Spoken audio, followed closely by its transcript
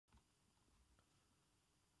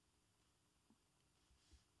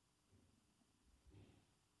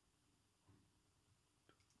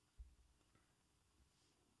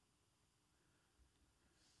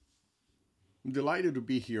Delighted to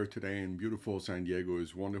be here today in beautiful San Diego.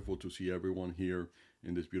 It's wonderful to see everyone here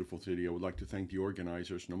in this beautiful city. I would like to thank the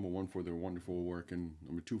organizers, number one, for their wonderful work, and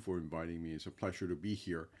number two, for inviting me. It's a pleasure to be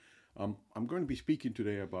here. I'm going to be speaking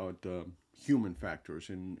today about human factors,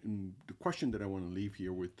 and the question that I want to leave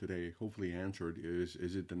here with today, hopefully answered, is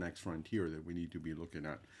it the next frontier that we need to be looking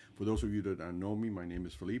at? For those of you that don't know me, my name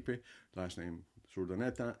is Felipe, last name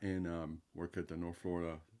Surdaneta, and work at the North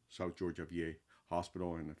Florida South Georgia VA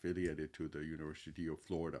Hospital and affiliated to the University of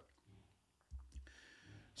Florida.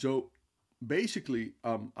 So basically,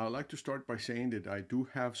 I'd like to start by saying that I do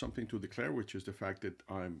have something to declare, which is the fact that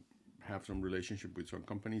I have some relationship with some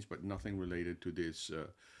companies, but nothing related to this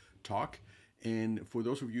talk. And for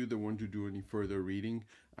those of you that want to do any further reading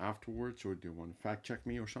afterwards, or they want to fact check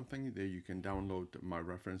me or something, there you can download my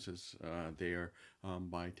references there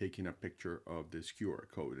by taking a picture of this QR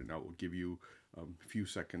code, and I will give you a few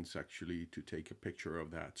seconds actually to take a picture of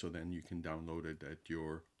that, so then you can download it at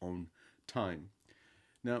your own time.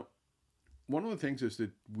 Now, one of the things is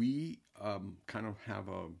that we kind of have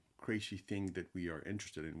a crazy thing that we are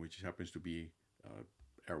interested in, which happens to be uh,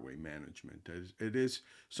 airway management. It is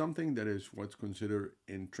something that is what's considered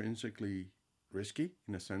intrinsically risky,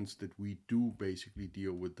 in a sense that we do basically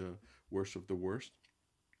deal with the worst of the worst.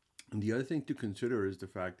 And the other thing to consider is the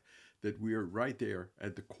fact that we are right there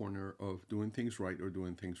at the corner of doing things right or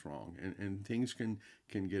doing things wrong. And things can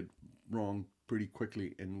get wrong pretty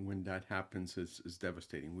quickly. And when that happens, it's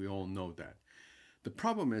devastating. We all know that. The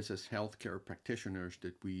problem is, as healthcare practitioners,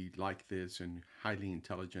 that we like this and highly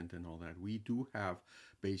intelligent and all that, we do have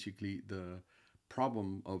basically the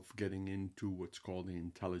problem of getting into what's called the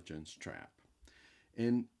intelligence trap.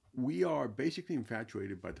 And we are basically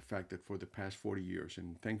infatuated by the fact that for the past 40 years,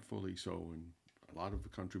 and thankfully so, and a lot of the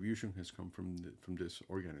contribution has come from this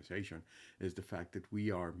organization, is the fact that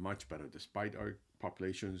we are much better, despite our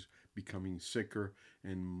populations becoming sicker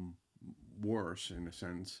and worse in a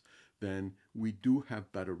sense, then we do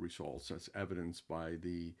have better results, as evidenced by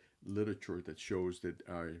the literature that shows that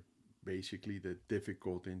basically the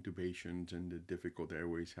difficult intubations and the difficult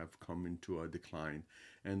airways have come into a decline,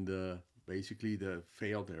 and basically the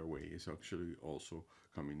failed airway is actually also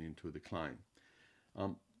coming into a decline.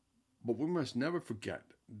 Um, but we must never forget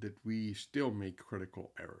that we still make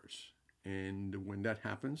critical errors, and when that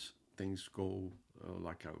happens, things go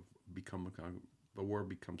like a become a, the world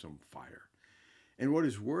becomes on fire. And what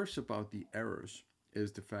is worse about the errors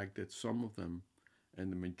is the fact that some of them,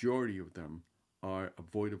 and the majority of them, are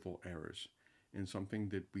avoidable errors, and something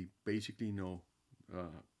that we basically know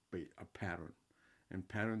a pattern, and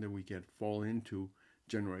pattern that we get fall into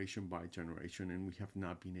generation by generation, and we have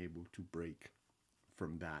not been able to break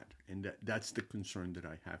from that. And that's the concern that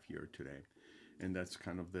I have here today, and that's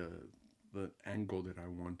kind of the angle that I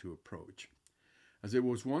want to approach. As it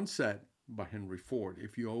was once said by Henry Ford,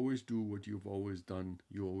 if you always do what you've always done,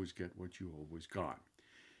 you always get what you always got.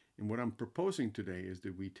 And what I'm proposing today is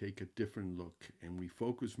that we take a different look and we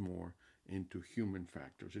focus more into human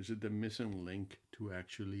factors. Is it the missing link to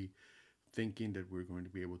actually thinking that we're going to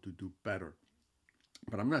be able to do better?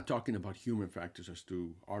 But I'm not talking about human factors as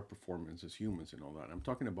to our performance as humans and all that. I'm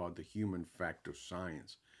talking about the human factor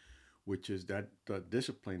science, which is that the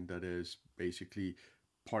discipline that is basically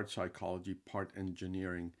part psychology, part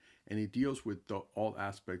engineering, and it deals with all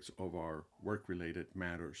aspects of our work-related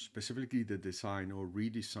matters, specifically the design or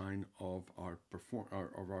redesign of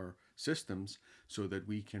our systems, so that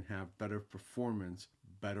we can have better performance,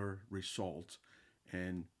 better results,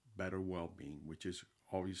 and better well-being, which is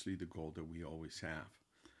obviously the goal that we always have.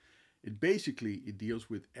 It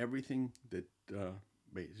deals with everything that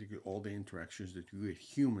basically all the interactions that we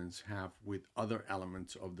humans have with other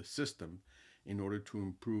elements of the system in order to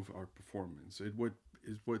improve our performance.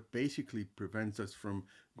 What basically prevents us from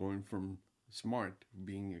going from smart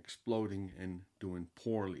being exploding and doing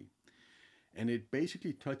poorly. And it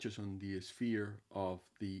basically touches on the sphere of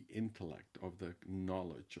the intellect, of the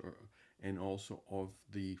knowledge, and also of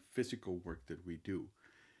the physical work that we do.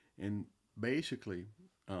 And basically,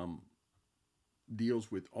 um,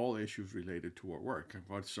 deals with all issues related to our work and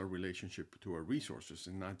what's our relationship to our resources,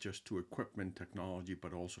 and not just to equipment, technology,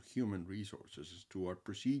 but also human resources, to our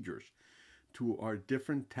procedures, to our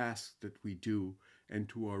different tasks that we do, and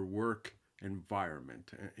to our work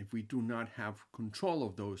environment. If we do not have control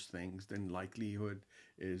of those things, then likelihood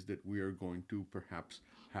is that we are going to perhaps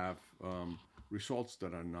have results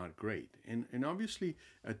that are not great. And obviously,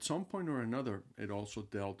 at some point or another, it also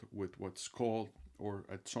dealt with what's called, or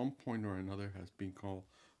at some point or another has been called,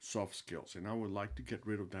 soft skills. And I would like to get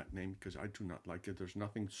rid of that name because I do not like it. There's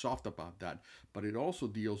nothing soft about that. But it also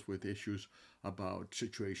deals with issues about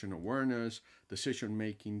situation awareness, decision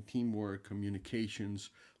making, teamwork, communications,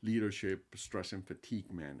 leadership, stress and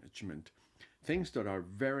fatigue management. Things that are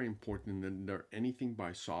very important, and they're anything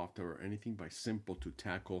by soft or anything by simple to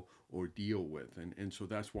tackle or deal with. And so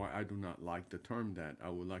that's why I do not like the term that. I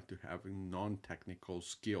would like to have non-technical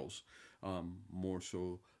skills more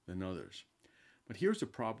so than others. But here's the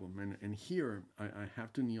problem, and here I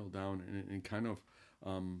have to kneel down and kind of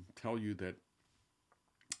tell you that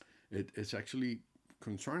it's actually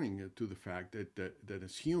concerning to the fact that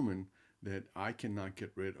as human, that I cannot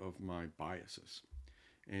get rid of my biases.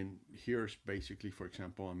 And here's basically, for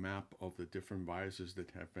example, a map of the different biases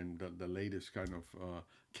that have been the latest kind of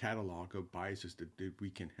catalog of biases that we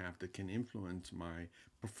can have that can influence my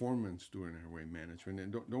performance during airway management.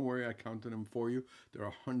 And don't worry, I counted them for you. There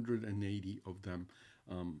are 180 of them.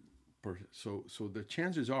 So the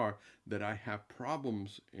chances are that I have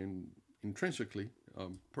problems intrinsically,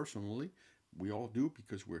 personally. We all do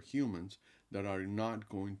because we're humans that are not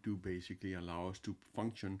going to basically allow us to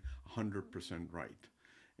function 100% right.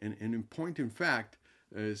 And in point in fact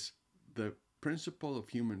is the principle of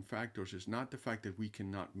human factors is not the fact that we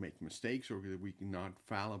cannot make mistakes or that we are not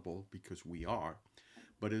fallible, because we are,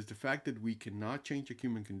 but is the fact that we cannot change a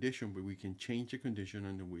human condition, but we can change the condition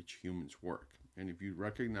under which humans work. And if you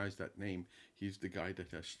recognize that name, he's the guy that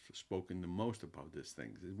has spoken the most about these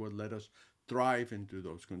things. It's what let us thrive into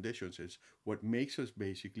those conditions. It's what makes us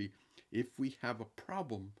basically, if we have a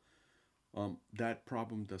problem, that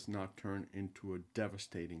problem does not turn into a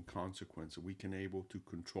devastating consequence. We can able to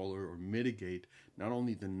control or mitigate not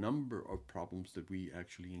only the number of problems that we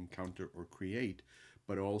actually encounter or create,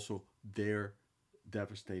 but also their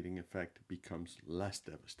devastating effect becomes less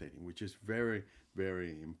devastating, which is very,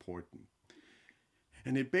 very important.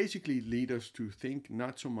 And it basically leads us to think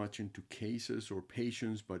not so much into cases or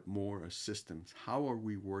patients, but more as systems. How are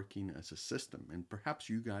we working as a system? And perhaps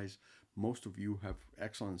you guys, most of you have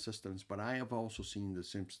excellent systems, but I have also seen the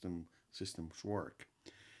systems work.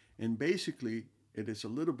 And basically, it is a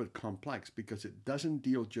little bit complex because it doesn't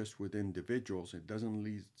deal just with individuals. It doesn't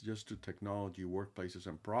lead just to technology, workplaces,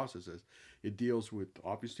 and processes. It deals with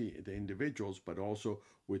obviously the individuals, but also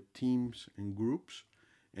with teams and groups,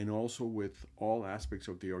 and also with all aspects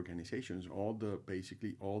of the organizations,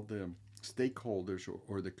 basically all the stakeholders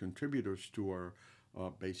or the contributors to our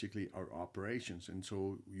basically our operations. And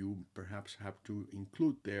so you perhaps have to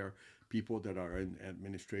include there people that are in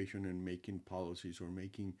administration and making policies or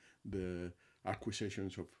making the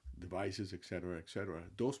acquisitions of devices, et cetera, et cetera.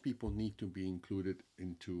 Those people need to be included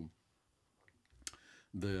into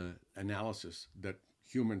the analysis that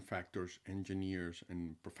human factors engineers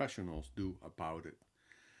and professionals do about it.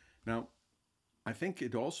 Now, I think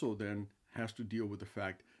it also then has to deal with the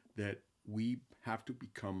fact that we have to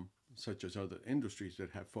become, such as other industries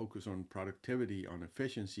that have focused on productivity, on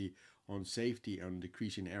efficiency, on safety, on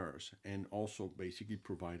decreasing errors, and also basically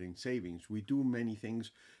providing savings. We do many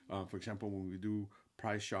things. For example, when we do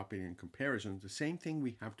price shopping and comparisons, the same thing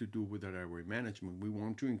we have to do with our airway management. We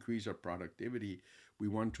want to increase our productivity. We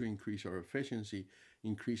want to increase our efficiency,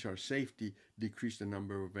 increase our safety, decrease the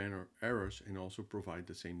number of errors, and also provide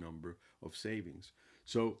the same number of savings.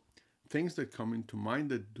 So things that come into mind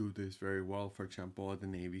that do this very well, for example, at the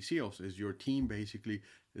Navy SEALs, is your team basically,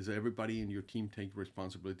 is everybody in your team take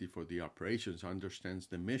responsibility for the operations, understands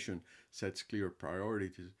the mission, sets clear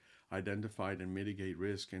priorities, identify and mitigate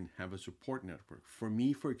risk, and have a support network. For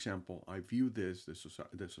me, for example, I view the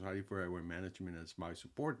Society for Airway Management as my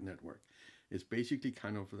support network. It's basically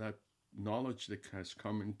kind of that knowledge that has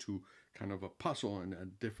come into kind of a puzzle and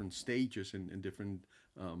at different stages and different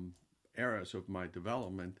eras of my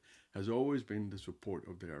development has always been the support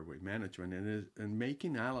of the airway management, and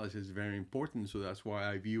making allies is very important. So that's why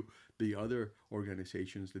I view the other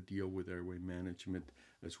organizations that deal with airway management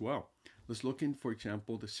as well. Let's look in, for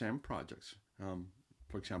example, the SAM projects.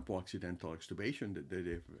 For example, accidental extubation that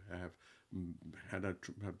they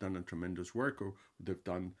have done a tremendous work, or they've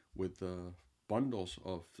done with bundles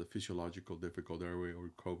of the physiological difficult airway or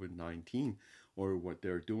COVID-19, or what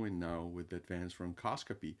they're doing now with advanced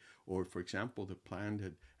bronchoscopy, or for example, the plan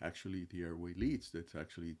that actually the airway leads that's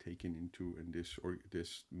actually taken into, and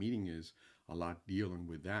this meeting is a lot dealing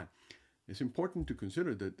with that. It's important to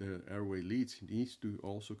consider that the airway leads needs to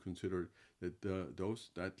also consider that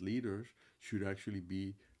that leaders should actually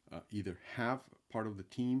be either have part of the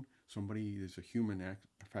team, somebody that's a human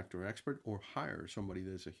factor expert, or hire somebody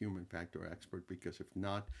that's a human factor expert, because if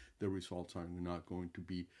not, the results are not going to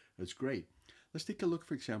be as great. Let's take a look,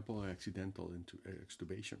 for example, at accidental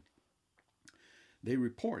extubation. They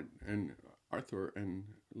report, and Arthur and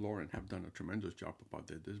Lauren have done a tremendous job about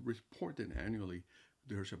that. They report that annually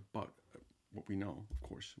there's about what we know, of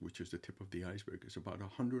course, which is the tip of the iceberg, is about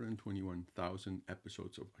 121,000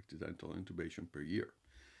 episodes of accidental intubation per year.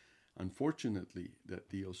 Unfortunately, that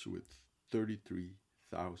deals with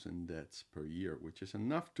 33,000 deaths per year, which is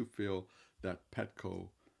enough to fill that Petco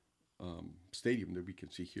stadium that we can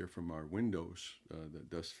see here from our windows that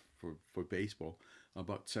does for baseball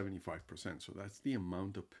about 75%. So that's the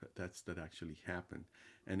amount of deaths that actually happened.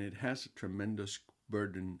 And it has a tremendous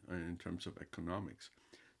burden in terms of economics.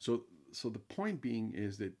 So the point being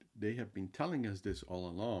is that they have been telling us this all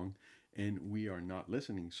along, and we are not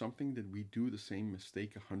listening. Something that we do the same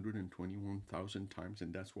mistake 121,000 times,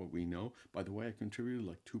 and that's what we know. By the way, I contributed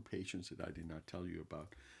like 2 patients that I did not tell you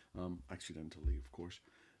about, accidentally, of course.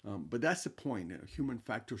 But that's the point. Human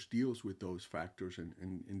factors deals with those factors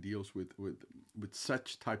and deals with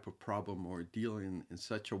such type of problem, or deal in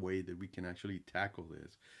such a way that we can actually tackle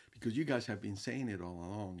this. Because you guys have been saying it all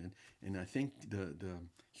along, and I think the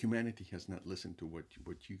humanity has not listened to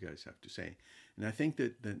what you guys have to say. And I think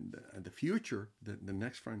that the future, the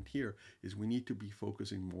next frontier, is we need to be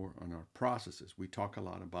focusing more on our processes. We talk a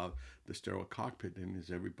lot about the sterile cockpit, and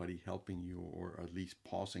is everybody helping you, or at least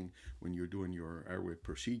pausing when you're doing your airway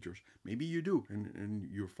procedures? Maybe you do, and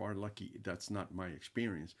you're far lucky. That's not my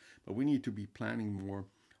experience. But we need to be planning more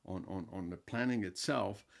on the planning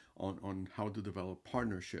itself, on how to develop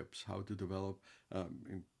partnerships, how to develop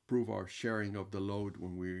improve our sharing of the load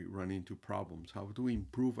when we run into problems, how do we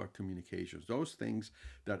improve our communications, those things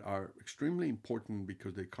that are extremely important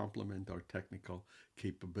because they complement our technical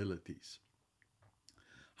capabilities.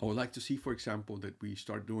 I would like to see, for example, that we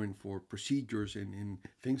start doing for procedures in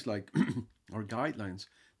things like our guidelines,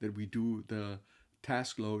 that we do the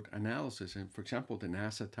task load analysis. And for example, the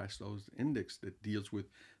NASA task load index that deals with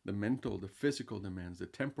the mental, the physical demands, the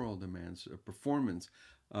temporal demands, performance.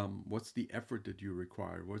 What's the effort that you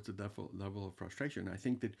require? What's the level of frustration? I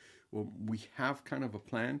think that, well, we have kind of a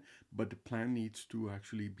plan, but the plan needs to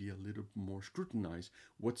actually be a little more scrutinized.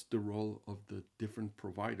 What's the role of the different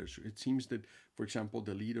providers? It seems that, for example,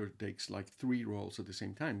 the leader takes like 3 roles at the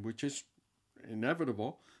same time, which is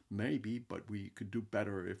inevitable, maybe, but we could do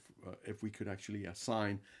better if we could actually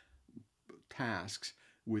assign tasks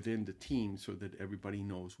within the team so that everybody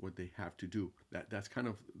knows what they have to do. That's kind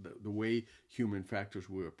of the way human factors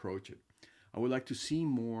will approach it. I would like to see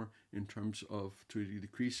more in terms of, to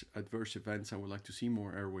decrease adverse events, I would like to see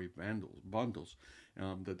more airway bundles,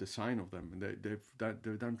 the design of them.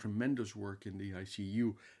 They've done tremendous work in the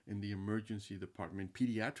ICU, in the emergency department.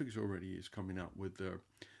 Pediatrics already is coming out with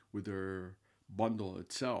their bundle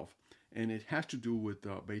itself. And it has to do with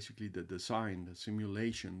basically the design, the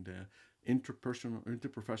simulation, the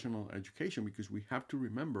interprofessional education, because we have to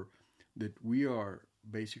remember that we are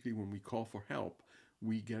basically, when we call for help,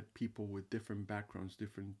 we get people with different backgrounds,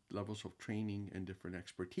 different levels of training, and different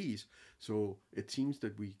expertise. So it seems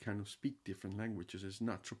that we kind of speak different languages. It's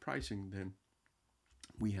not surprising then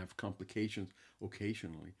we have complications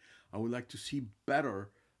occasionally. I would like to see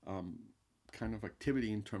better kind of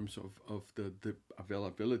activity in terms of the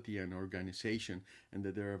availability and organization, and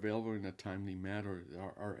that they're available in a timely manner.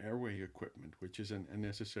 Our airway equipment, which is a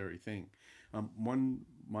necessary thing. One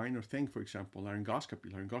minor thing, for example,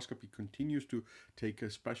 laryngoscopy. Laryngoscopy continues to take a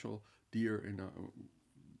special dear in a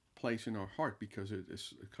place in our heart, because it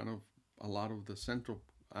is kind of a lot of the central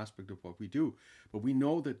aspect of what we do. But we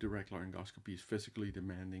know that direct laryngoscopy is physically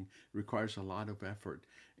demanding, requires a lot of effort,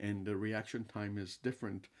 and the reaction time is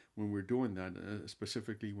different when we're doing that,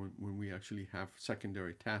 specifically when we actually have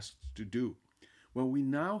secondary tasks to do. Well, we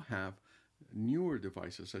now have newer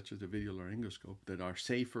devices such as the video laryngoscope that are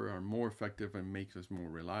safer, are more effective, and makes us more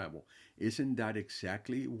reliable. Isn't that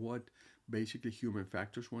exactly what basically human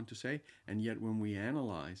factors want to say? And yet when we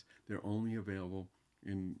analyze, they're only available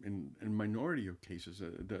in minority of cases.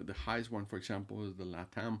 The highest one, for example, is the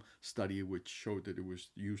LATAM study, which showed that it was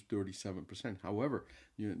used 37%. However,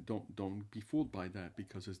 don't be fooled by that,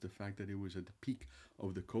 because it's the fact that it was at the peak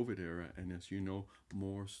of the COVID era, and as you know,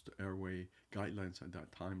 most airway guidelines at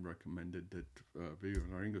that time recommended that video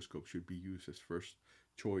laryngoscope should be used as first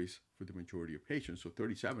choice for the majority of patients. So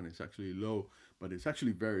 37 is actually low, but it's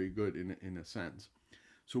actually very good in a sense.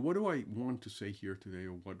 So what do I want to say here today,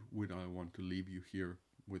 or what would I want to leave you here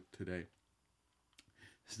with today?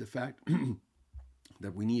 Is the fact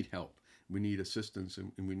that we need help, we need assistance,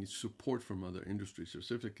 and we need support from other industries,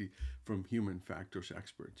 specifically from human factors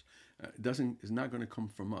experts. It's not going to come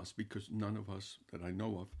from us, because none of us that I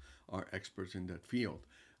know of are experts in that field.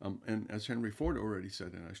 And as Henry Ford already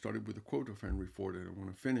said, and I started with a quote of Henry Ford, and I want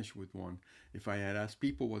to finish with one. If I had asked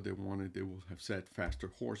people what they wanted, they would have said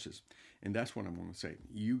faster horses. And that's what I want to say.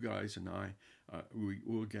 You guys and I, we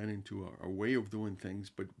will get into our way of doing things,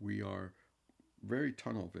 but we are very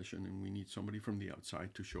tunnel vision, and we need somebody from the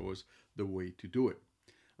outside to show us the way to do it.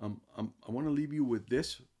 I want to leave you with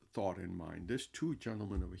this thought in mind. There's two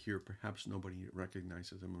gentlemen over here, perhaps nobody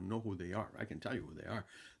recognizes them or know who they are. I can tell you who they are.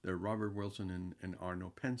 They're Robert Wilson and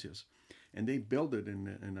Arno Penzias. And they built it in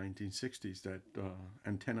the 1960s, that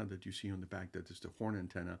antenna that you see on the back, that is the horn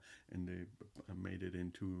antenna, and they made it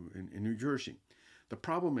into in New Jersey. The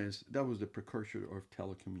problem is that was the precursor of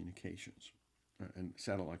telecommunications and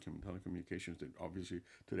satellite telecommunications that obviously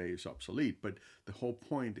today is obsolete. But the whole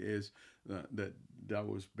point is that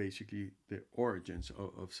was basically the origins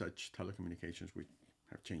of such telecommunications, which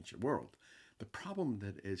have changed the world. The problem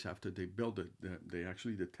that is, after they built it, they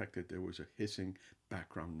actually detected there was a hissing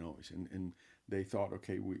background noise, and they thought,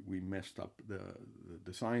 okay, we messed up the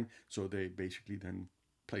design, so they basically then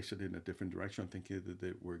placed it in a different direction, thinking that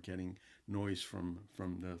they were getting noise from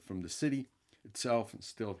the city itself, and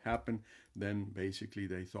still happened. Then basically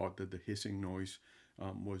they thought that the hissing noise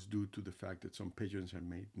was due to the fact that some pigeons had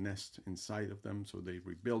made nests inside of them, so they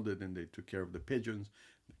rebuilt it and they took care of the pigeons.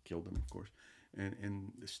 They killed them, of course,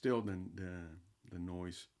 and still then the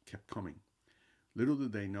noise kept coming. Little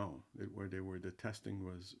did they know that where they were detecting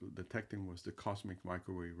was the cosmic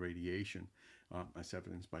microwave radiation, as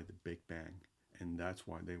evidenced by the Big Bang. And that's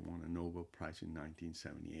why they won a Nobel Prize in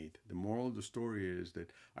 1978. The moral of the story is that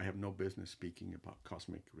I have no business speaking about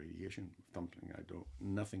cosmic radiation, something I know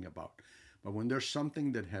nothing about. But when there's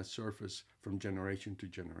something that has surfaced from generation to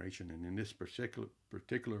generation, and in this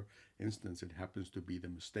particular instance, it happens to be the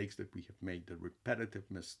mistakes that we have made, the repetitive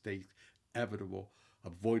mistakes,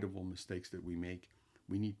 avoidable mistakes that we make,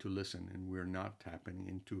 we need to listen, and we're not tapping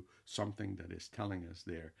into something that is telling us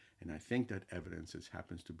there. And I think that evidence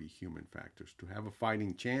happens to be human factors. To have a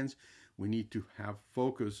fighting chance, we need to have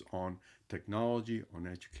focus on technology, on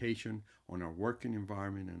education, on our working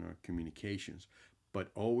environment, and our communications,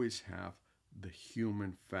 but always have the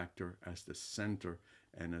human factor as the center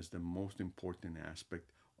and as the most important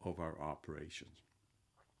aspect of our operations.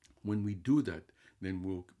 When we do that, then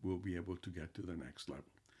we'll be able to get to the next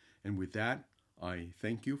level. And with that, I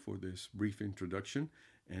thank you for this brief introduction,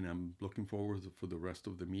 and I'm looking forward for the rest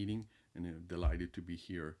of the meeting, and I'm delighted to be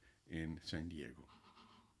here in San Diego.